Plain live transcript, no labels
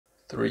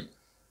3,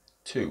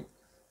 2,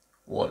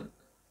 1,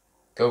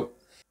 go.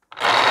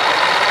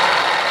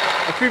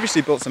 I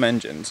previously built some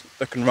engines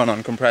that can run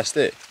on compressed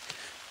air,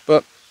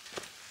 but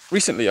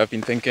recently I've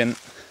been thinking,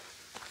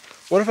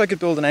 what if I could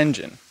build an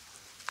engine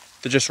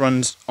that just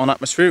runs on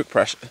atmospheric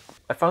pressure?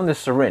 I found this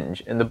syringe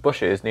in the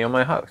bushes near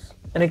my house,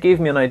 and it gave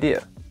me an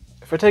idea.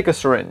 If I take a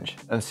syringe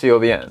and seal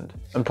the end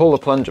and pull the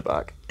plunger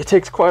back, it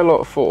takes quite a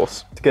lot of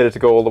force to get it to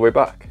go all the way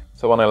back.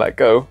 So when I let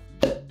go,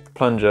 the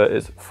plunger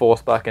is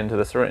forced back into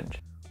the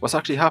syringe. What's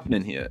actually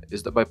happening here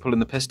is that by pulling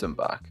the piston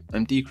back,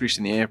 I'm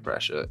decreasing the air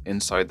pressure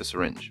inside the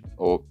syringe,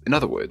 or in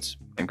other words,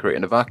 I'm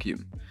creating a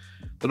vacuum.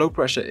 The low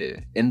pressure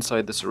air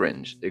inside the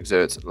syringe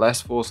exerts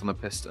less force on the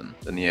piston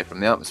than the air from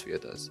the atmosphere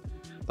does.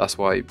 That's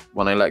why,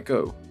 when I let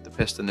go, the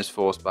piston is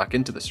forced back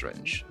into the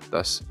syringe,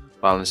 thus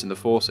balancing the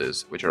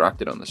forces which are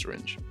acted on the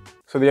syringe.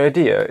 So the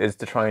idea is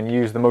to try and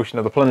use the motion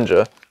of the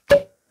plunger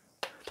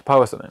to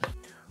power something.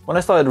 When I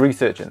started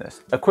researching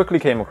this, I quickly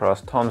came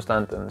across Tom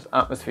Stanton's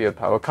atmosphere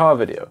power car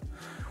video,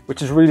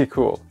 which is really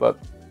cool, but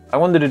I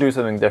wanted to do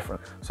something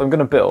different. So I'm going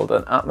to build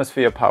an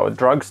atmosphere powered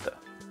dragster.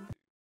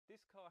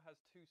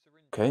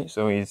 Okay,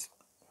 so he's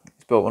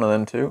built one of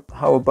them too.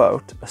 How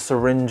about a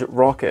syringe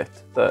rocket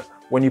that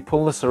when you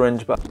pull the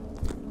syringe back...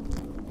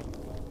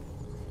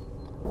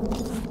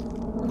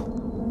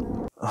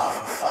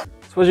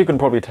 So as you can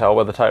probably tell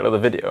by the title of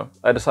the video,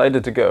 I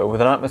decided to go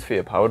with an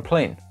atmosphere powered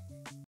plane.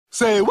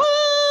 Say what?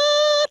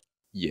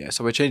 Yeah,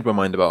 so I changed my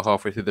mind about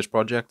halfway through this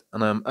project,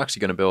 and I'm actually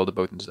going to build a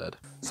boat instead.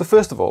 So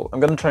first of all, I'm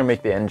going to try and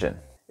make the engine.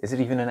 Is it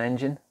even an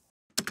engine?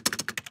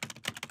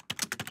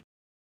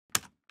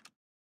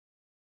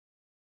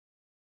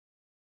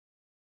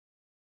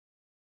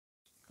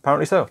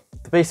 Apparently so.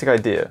 The basic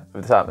idea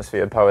of this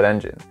atmosphere powered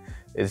engine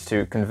is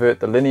to convert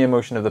the linear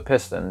motion of the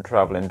piston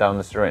travelling down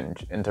the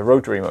syringe into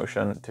rotary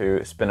motion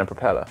to spin a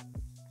propeller.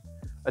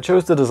 I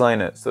chose to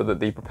design it so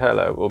that the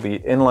propeller will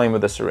be in line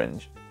with the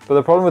syringe, but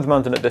the problem with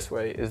mounting it this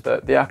way is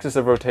that the axis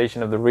of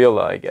rotation of the reel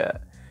that I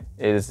get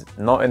is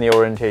not in the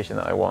orientation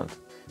that I want.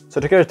 So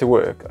to get it to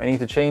work, I need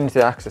to change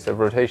the axis of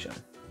rotation.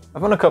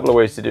 I've found a couple of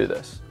ways to do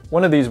this.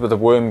 One of these was a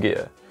worm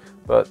gear,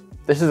 but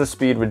this is a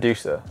speed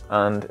reducer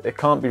and it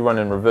can't be run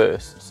in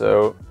reverse,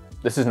 so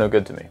this is no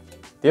good to me.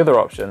 The other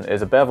option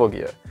is a bevel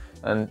gear,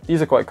 and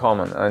these are quite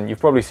common and you've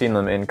probably seen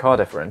them in car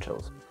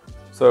differentials.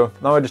 So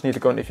now I just need to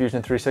go into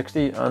Fusion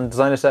 360 and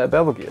design a set of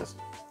bevel gears.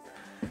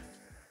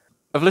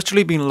 I've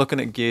literally been looking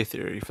at gear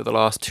theory for the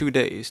last 2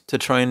 days to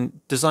try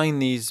and design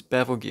these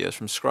bevel gears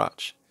from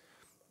scratch.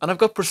 And I've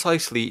got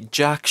precisely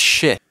jack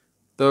shit.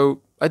 Though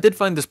I did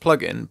find this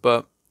plugin,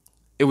 but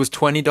it was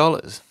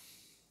 $20.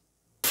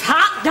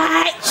 Fuck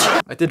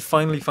that! I did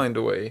finally find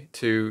a way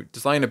to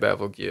design a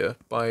bevel gear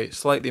by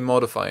slightly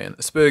modifying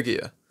a spur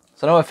gear.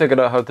 So now I figured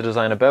out how to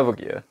design a bevel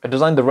gear. I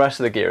designed the rest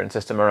of the gearing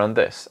system around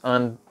this,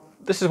 and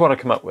this is what I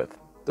come up with.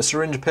 The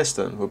syringe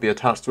piston will be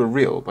attached to a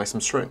reel by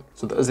some string,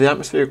 so that as the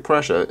atmospheric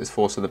pressure is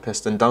forcing the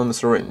piston down the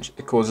syringe,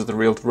 it causes the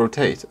reel to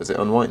rotate as it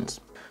unwinds.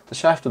 The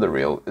shaft of the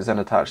reel is then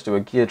attached to a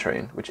gear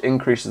train, which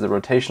increases the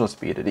rotational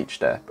speed at each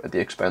step at the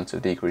expense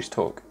of decreased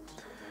torque.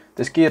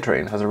 This gear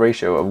train has a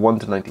ratio of 1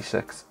 to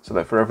 96, so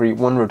that for every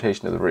 1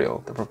 rotation of the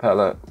reel, the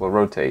propeller will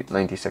rotate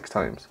 96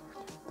 times.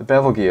 The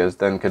bevel gears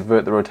then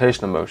convert the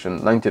rotational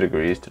motion 90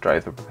 degrees to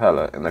drive the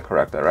propeller in the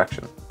correct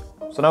direction.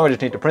 So now I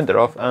just need to print it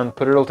off and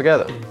put it all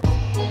together.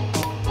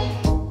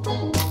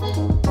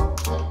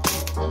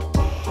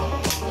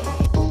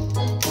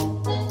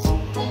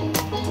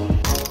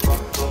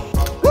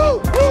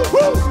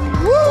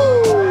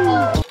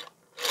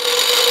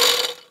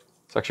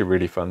 It's actually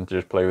really fun to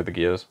just play with the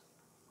gears.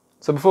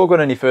 So before going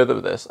any further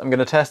with this, I'm going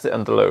to test it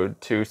under load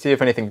to see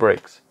if anything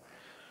breaks.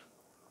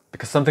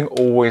 Because something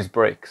always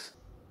breaks.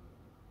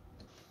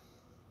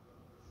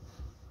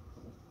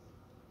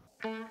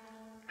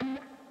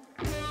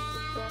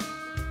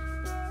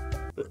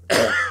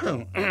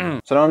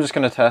 So now I'm just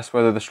going to test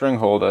whether the string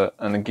holder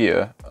and the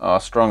gear are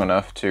strong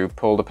enough to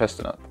pull the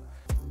piston up.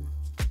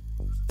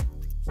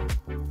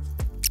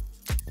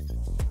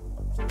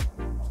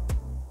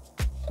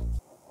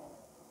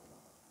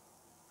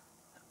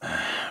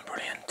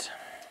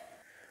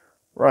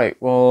 Right,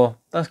 well,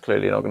 that's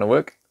clearly not going to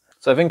work.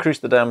 So I've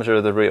increased the diameter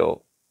of the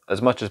reel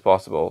as much as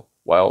possible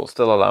while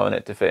still allowing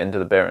it to fit into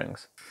the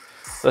bearings.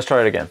 Let's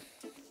try it again.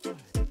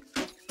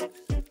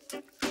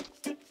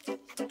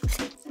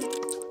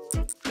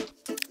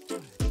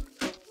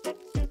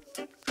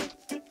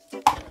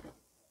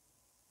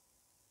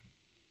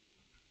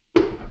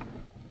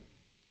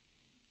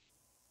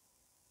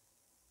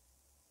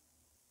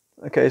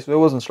 Okay, so it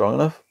wasn't strong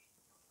enough.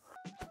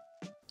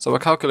 So I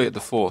calculated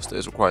the force that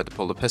is required to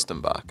pull the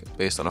piston back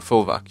based on a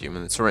full vacuum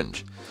in the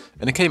syringe,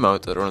 and it came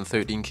out at around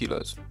 13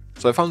 kilos.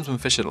 So I found some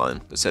fishing line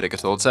that said it could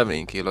hold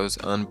 17 kilos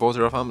and bought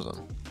it off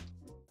Amazon.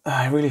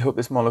 I really hope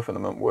this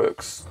monofilament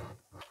works.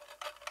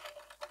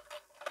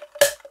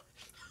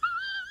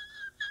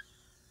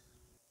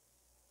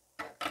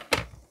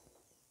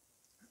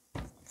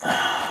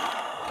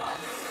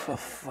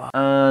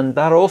 And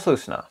that also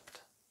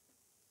snapped.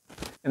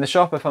 In the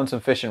shop I found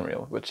some fishing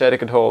reel which said it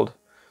could hold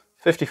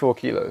 54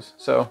 kilos,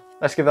 so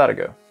let's give that a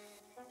go.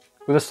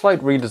 With a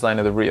slight redesign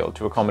of the reel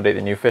to accommodate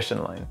the new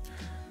fishing line,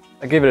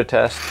 I gave it a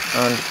test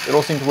and it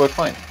all seemed to work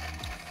fine.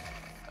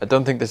 I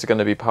don't think this is going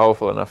to be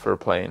powerful enough for a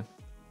plane,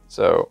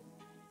 so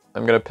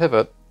I'm going to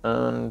pivot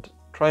and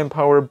try and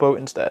power a boat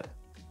instead.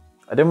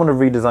 I didn't want to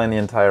redesign the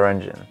entire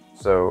engine,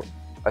 so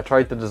I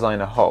tried to design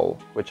a hull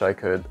which I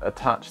could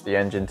attach the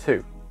engine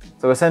to.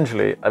 So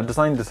essentially, I've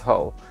designed this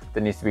hull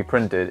that needs to be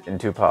printed in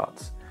 2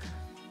 parts.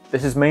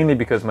 This is mainly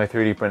because my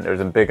 3D printer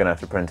isn't big enough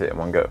to print it in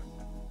one go.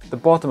 The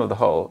bottom of the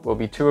hull will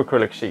be 2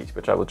 acrylic sheets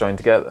which I will join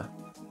together,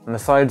 and the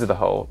sides of the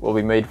hull will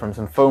be made from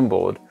some foam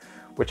board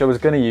which I was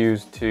going to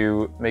use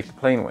to make the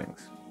plane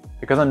wings.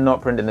 Because I'm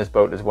not printing this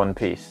boat as one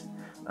piece,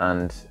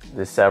 and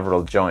there's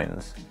several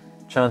joins,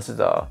 chances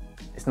are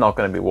it's not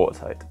going to be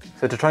watertight.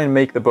 So to try and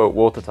make the boat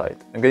watertight,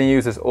 I'm going to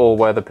use this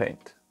all-weather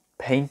paint.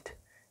 Paint?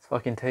 It's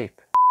fucking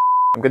tape.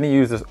 I'm going to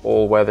use this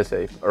all-weather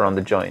tape around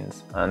the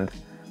joins, and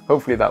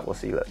hopefully that will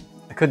seal it.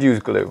 I could use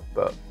glue,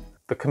 but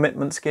the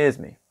commitment scares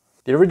me.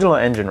 The original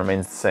engine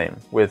remains the same,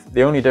 with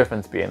the only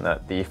difference being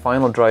that the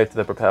final drive to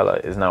the propeller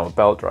is now a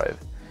belt drive.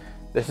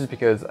 This is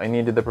because I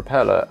needed the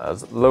propeller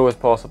as low as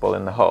possible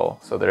in the hull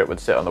so that it would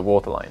sit on the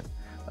waterline,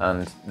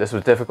 and this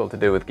was difficult to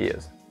do with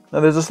gears. Now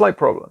there's a slight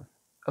problem,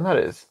 and that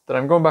is that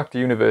I'm going back to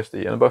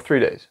university in about 3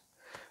 days,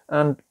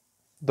 and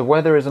the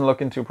weather isn't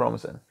looking too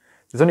promising.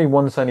 There's only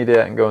one sunny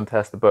day I can go and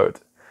test the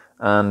boat,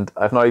 and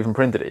I've not even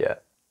printed it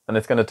yet, and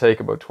it's going to take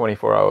about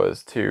 24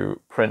 hours to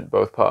print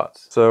both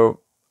parts. So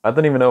I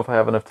don't even know if I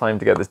have enough time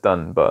to get this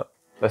done, but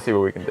let's see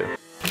what we can do.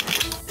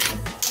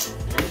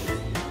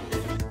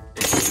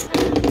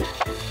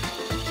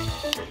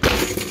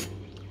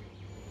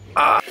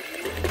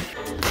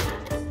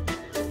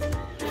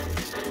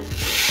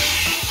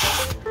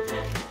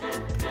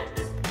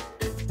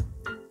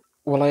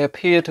 Well, I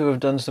appear to have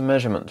done some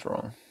measurements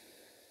wrong.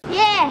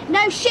 Yeah,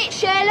 no shit,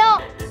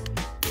 Sherlock!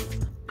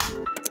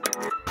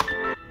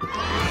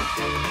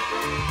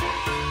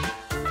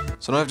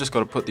 So now I've just got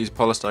to put these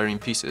polystyrene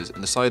pieces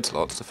in the side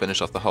slots to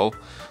finish off the hull,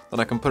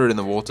 then I can put it in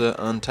the water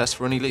and test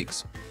for any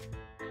leaks.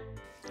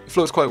 It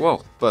floats quite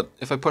well, but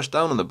if I push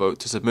down on the boat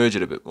to submerge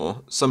it a bit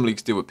more, some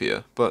leaks do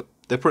appear, but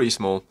they're pretty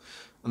small,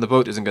 and the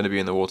boat isn't going to be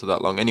in the water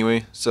that long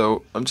anyway,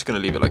 so I'm just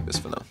going to leave it like this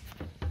for now.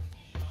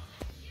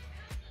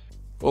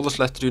 All that's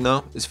left to do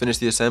now is finish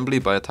the assembly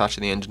by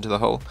attaching the engine to the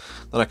hull,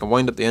 then I can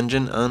wind up the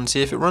engine and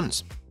see if it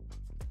runs.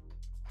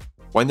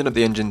 Winding up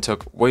the engine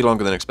took way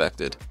longer than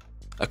expected.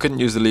 I couldn't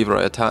use the lever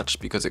I attached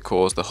because it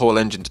caused the whole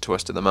engine to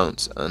twist in the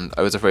mounts, and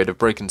I was afraid of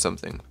breaking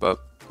something, but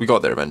we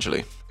got there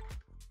eventually.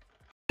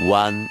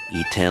 One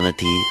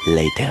eternity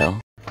later.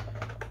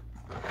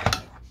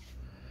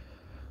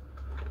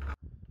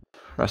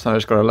 Right, now I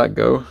just got to let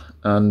go,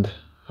 and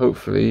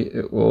hopefully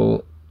it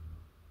will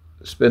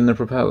spin the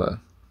propeller.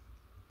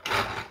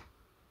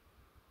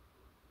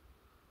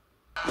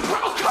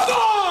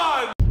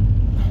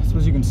 So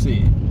as you can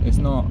see, it's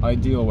not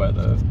ideal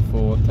weather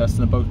for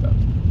testing a boat out,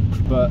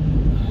 but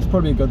it's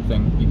probably a good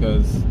thing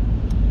because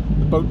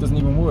the boat doesn't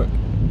even work,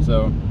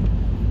 so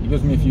it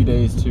gives me a few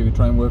days to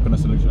try and work on a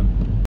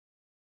solution.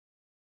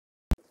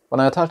 When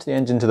I attach the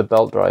engine to the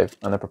belt drive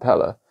and the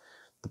propeller,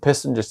 the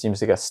piston just seems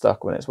to get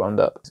stuck when it's wound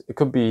up. It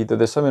could be that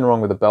there's something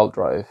wrong with the belt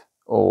drive,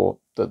 or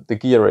that the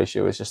gear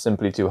ratio is just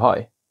simply too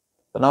high.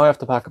 But now I have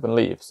to pack up and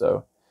leave,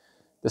 so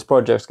this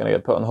project's going to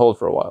get put on hold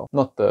for a while.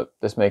 Not that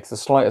this makes the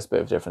slightest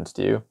bit of difference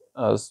to you,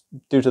 as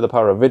due to the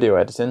power of video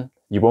editing,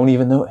 you won't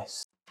even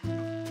notice.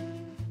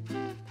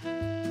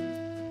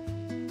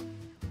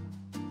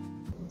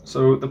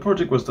 So the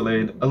project was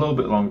delayed a little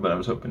bit longer than I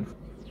was hoping for,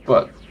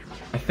 but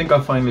I think I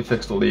finally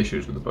fixed all the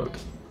issues with the boat.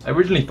 I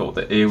originally thought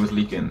that air was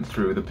leaking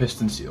through the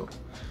piston seal,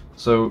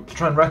 so to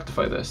try and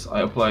rectify this,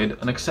 I applied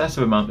an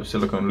excessive amount of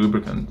silicone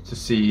lubricant to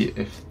see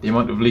if the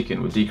amount of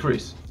leaking would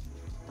decrease.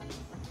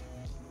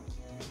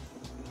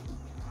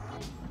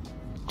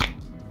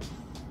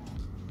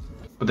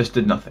 But this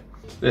did nothing.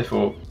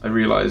 Therefore, I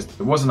realised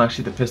it wasn't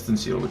actually the piston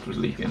seal which was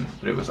leaking,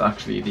 but it was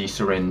actually the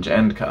syringe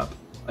end cap.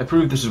 I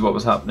proved this is what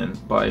was happening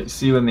by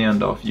sealing the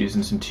end off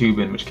using some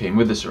tubing which came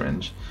with the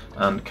syringe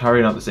and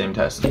carrying out the same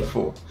test as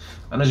before.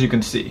 And as you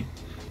can see,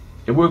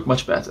 it worked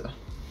much better.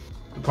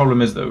 The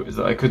problem is though, is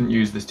that I couldn't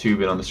use this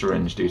tubing on the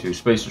syringe due to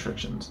space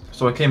restrictions.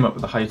 So I came up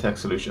with a high-tech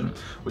solution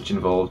which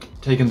involved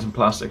taking some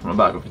plastic from a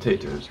bag of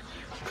potatoes,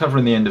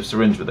 covering the end of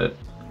syringe with it,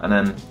 and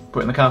then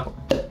putting the cap on.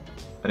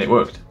 And it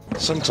worked.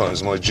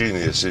 Sometimes my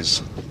genius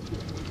is...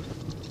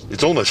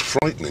 it's almost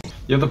frightening.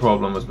 The other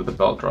problem was with the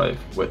belt drive,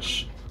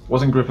 which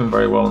wasn't gripping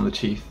very well on the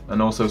teeth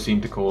and also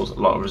seemed to cause a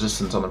lot of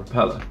resistance on the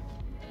propeller.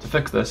 To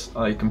fix this,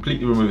 I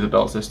completely removed the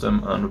belt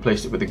system and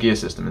replaced it with a gear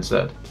system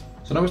instead.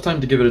 So now it's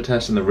time to give it a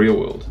test in the real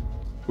world,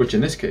 which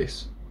in this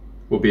case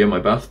will be in my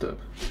bathtub.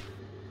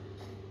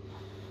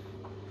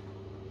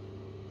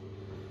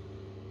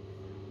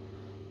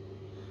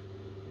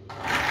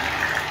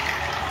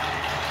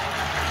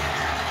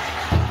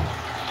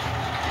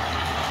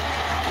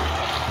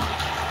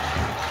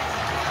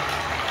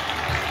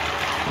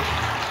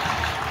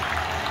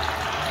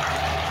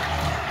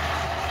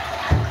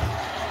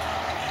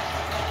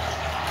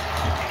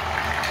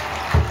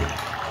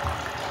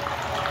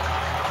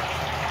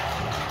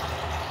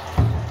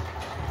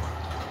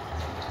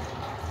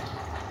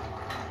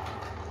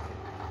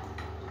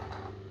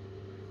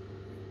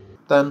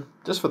 Then,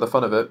 just for the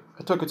fun of it,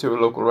 I took it to a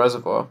local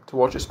reservoir to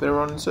watch it spin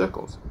around in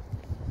circles.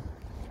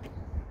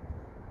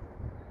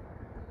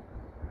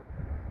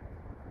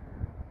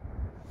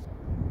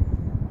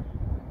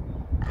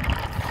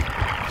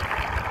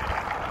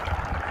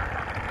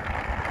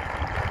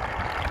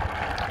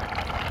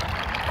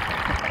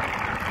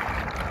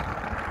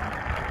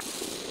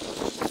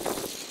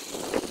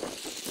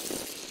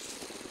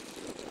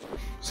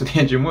 So the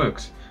engine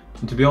works,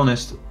 and to be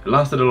honest, it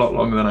lasted a lot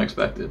longer than I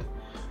expected.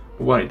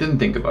 But what I didn't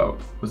think about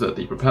was that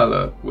the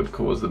propeller would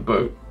cause the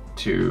boat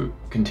to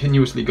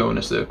continuously go in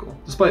a circle.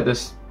 Despite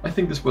this, I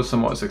think this was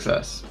somewhat a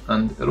success,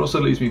 and it also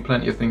leaves me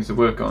plenty of things to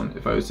work on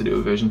if I was to do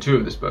a version 2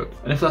 of this boat.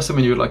 And if that's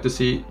something you would like to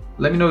see,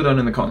 let me know down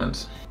in the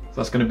comments. So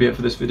that's going to be it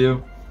for this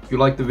video. If you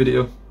liked the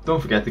video, don't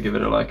forget to give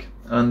it a like,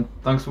 and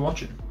thanks for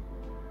watching.